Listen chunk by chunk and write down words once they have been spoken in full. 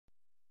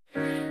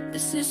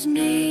This is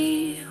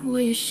me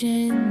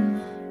wishing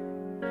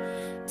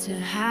to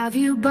have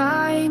you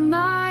by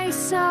my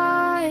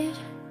side.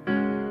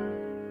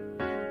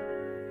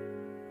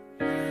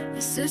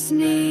 This is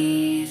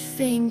me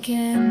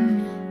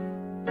thinking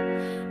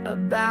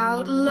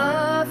about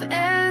love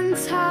and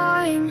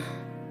time,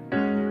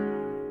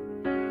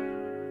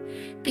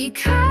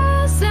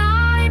 because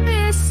I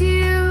miss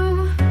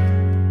you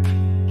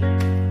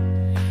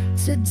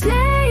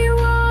today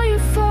while you're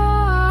far.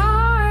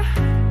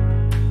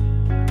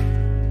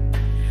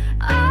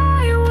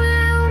 I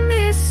will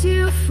miss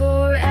you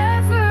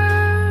forever.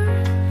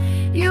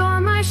 You're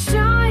my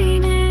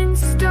shining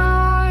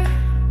star.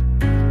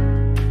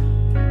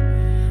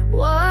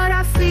 What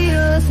I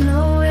feel is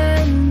no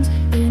end.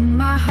 In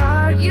my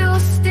heart you'll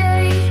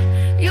stay.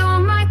 You're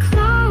my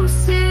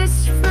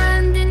closest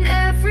friend in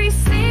every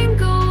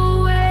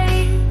single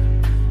way.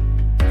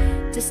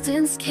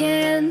 Distance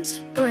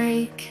can't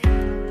break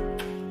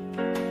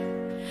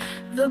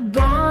the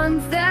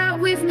bond that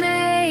we've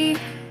made.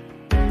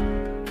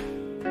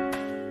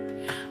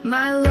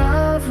 My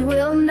love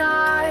will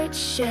not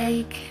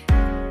shake,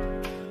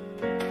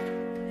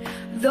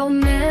 though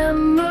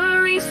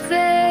memories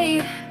fade.